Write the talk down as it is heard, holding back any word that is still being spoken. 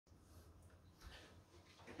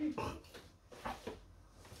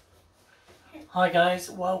Hi guys,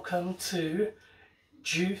 welcome to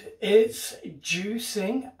it's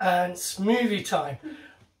juicing and smoothie time.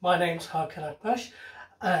 My name's Hakan Akbash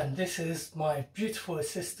and this is my beautiful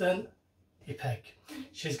assistant Ipek.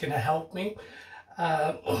 She's going to help me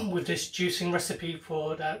with this juicing recipe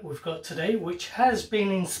that we've got today, which has been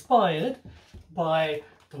inspired by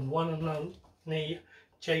the one and only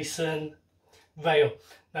Jason Vale.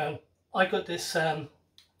 Now, I got this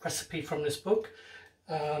recipe from this book.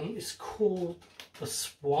 It's called the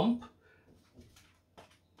Swamp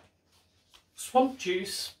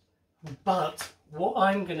Juice, but what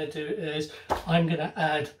I'm going to do is I'm going to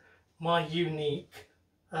add my unique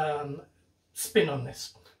spin on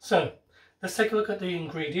this. So let's take a look at the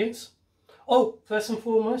ingredients. Oh, first and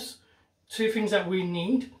foremost, two things that we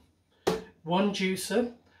need: one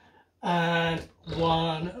juicer and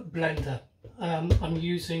one blender. I'm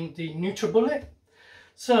using the NutriBullet.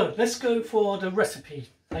 So let's go for the recipe.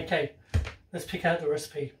 Okay, let's pick out the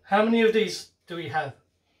recipe. How many of these do we have?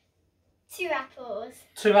 2 apples.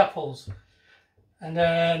 2 apples. And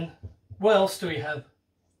then what else do we have?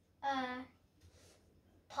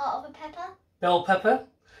 Part of a pepper. Bell pepper.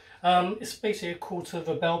 It's basically 1/4 of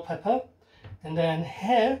a bell pepper. And then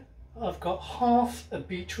here I've got half a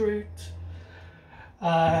beetroot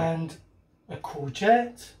and a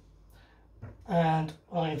courgette. And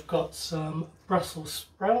I've got some Brussels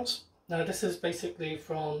sprouts. Now this is basically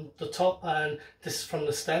from the top and this is from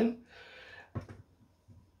the stem.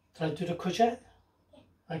 Did I do the courgette?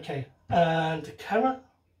 Yeah. Okay, and the carrot.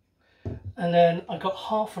 And then I got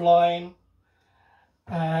half a lime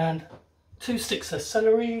and 2 sticks of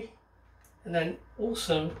celery. And then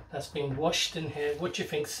also that's been washed in here. What do you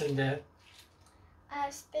think's in there?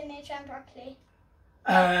 Spinach and broccoli.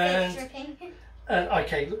 And dripping. And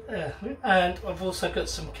and I've also got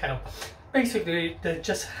some kale. Basically, they're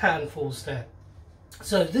just handfuls there.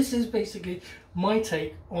 So this is basically my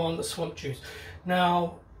take on the swamp juice.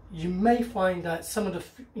 Now, you may find that some of the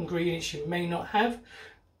ingredients you may not have.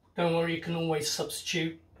 Don't worry, you can always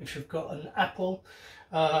substitute. If you've got an apple,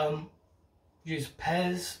 use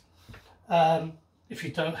pears. If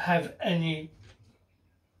you don't have any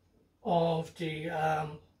of the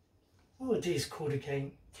what are these called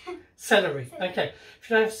again? Celery. Okay, if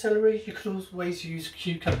you don't have celery, you can always use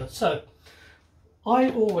cucumber. So I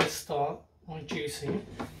always start my juicing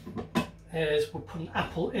is we'll put an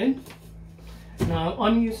apple in. Now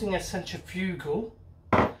I'm using a centrifugal,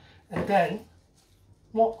 and then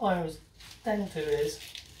what I was then do is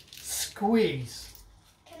squeeze.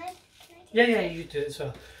 Can I Yeah, you do it as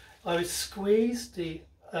well. I would squeeze the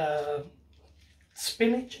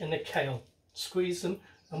spinach and the kale, squeeze them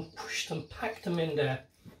and push them, pack them in there.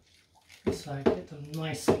 So get them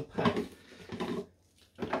nice and packed.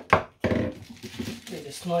 Get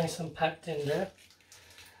this nice and packed in there.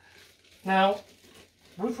 Now,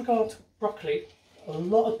 with regard to broccoli, a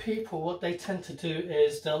lot of people, what they tend to do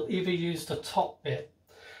is they'll either use the top bit,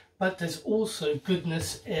 but there's also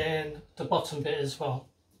goodness in the bottom bit as well,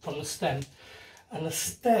 from the stem. And the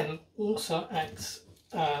stem also acts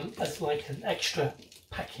as like an extra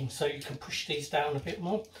packing, so you can push these down a bit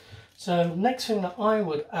more. So next thing that I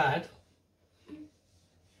would add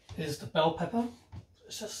is the bell pepper.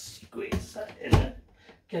 Just squeeze that in there,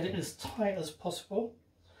 get it as tight as possible.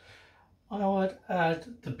 I would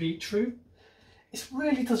add the beetroot. It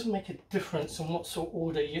really doesn't make a difference in what sort of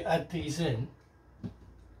order you add these in,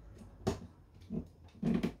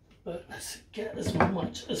 but let's get as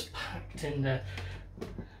much as packed in there.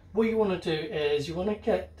 What you want to do is you want to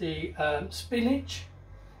get the spinach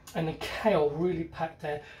and the kale really packed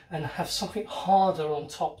there and have something harder on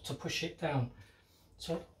top to push it down.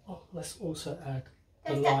 So let's also add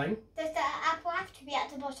the lime. Does the apple have to be at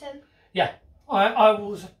the bottom? Yeah, I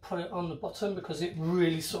will put it on the bottom because it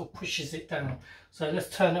really sort of pushes it down. So let's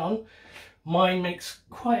turn it on. Mine makes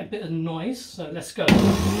quite a bit of noise, so let's go.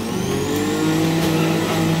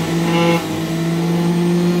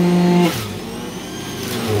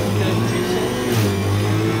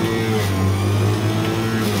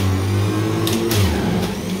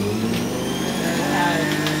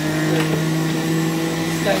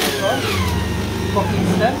 Broccoli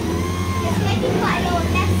stem. It's making quite a lot of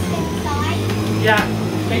nest inside. Yeah,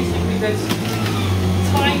 basically there's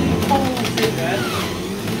tiny holes in there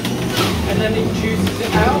and then it juices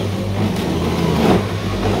it out.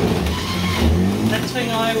 Next thing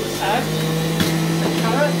I would add is the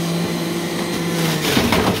carrots.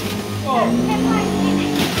 Oh.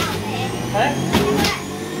 Huh?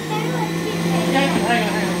 Yeah, hang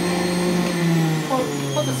on.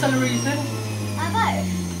 Put the celeries in. Both?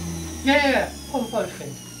 Yeah, put them both in.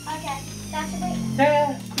 Okay, that's a bit.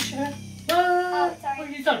 Yeah. push it. Oh, sorry. well,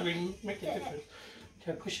 you don't really make a difference.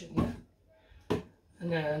 Okay, push it in there.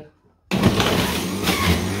 And then...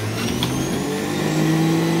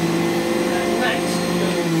 next,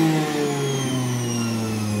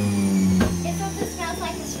 It sort of smells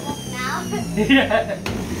like a swamp now. yeah.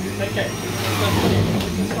 Okay.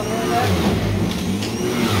 This one right there.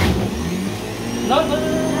 No,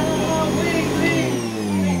 wait.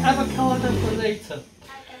 Avocado for later. Okay.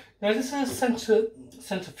 Now this is a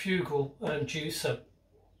centrifugal juicer,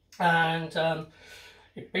 and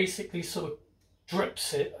it basically sort of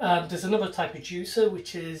drips it. There's another type of juicer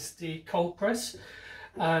which is the cold press,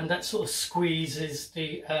 and that sort of squeezes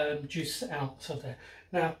the juice out of there.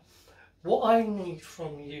 Now what I need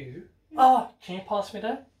from you, can you pass me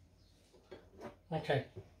that? Okay,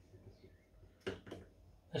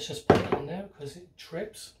 let's just put it in there because it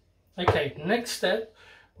drips. Okay, next step,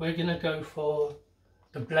 we're going to go for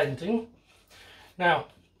the blending. Now,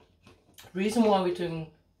 reason why we're doing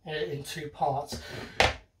it in two parts,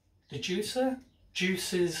 the juicer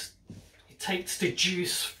juices, it takes the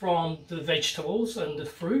juice from the vegetables and the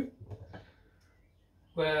fruit,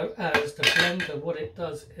 whereas the blender, what it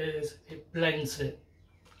does is it blends it.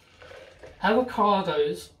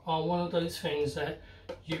 Avocados are one of those things that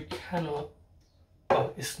you cannot,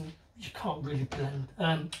 well, you can't really blend,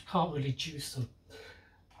 can't really juice them.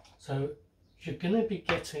 So you're going to be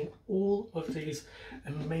getting all of these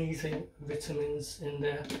amazing vitamins in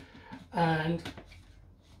there, and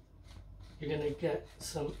you're going to get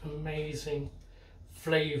some amazing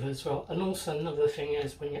flavour as well. And also another thing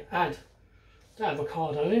is when you add the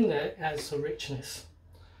avocado in there, it adds the richness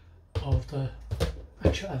of the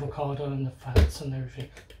actual avocado and the fats and everything.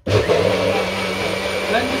 Blend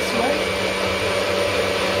this way,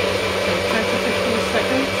 10 to 15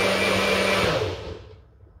 seconds,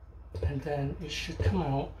 and then it should come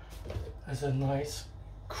out as a nice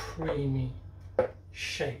creamy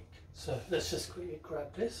shake. So let's just quickly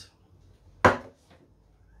grab this.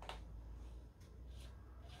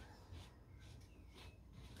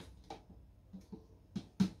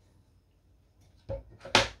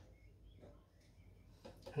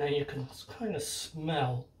 And then you can kind of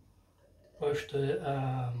smell both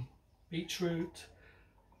the beetroot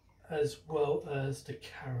as well as the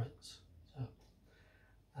carrots. So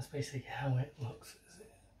that's basically how it looks.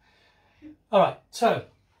 Alright, so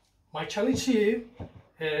my challenge to you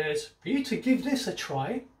is for you to give this a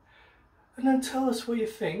try and then tell us what you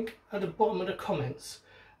think at the bottom of the comments.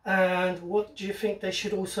 And what do you think they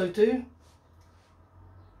should also do?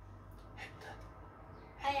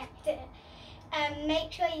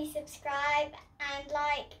 Make sure you subscribe and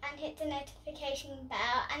like and hit the notification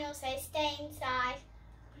bell, and also stay inside.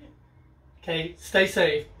 Okay, stay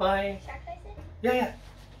safe. Bye. Should I close it? Yeah.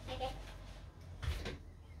 Okay.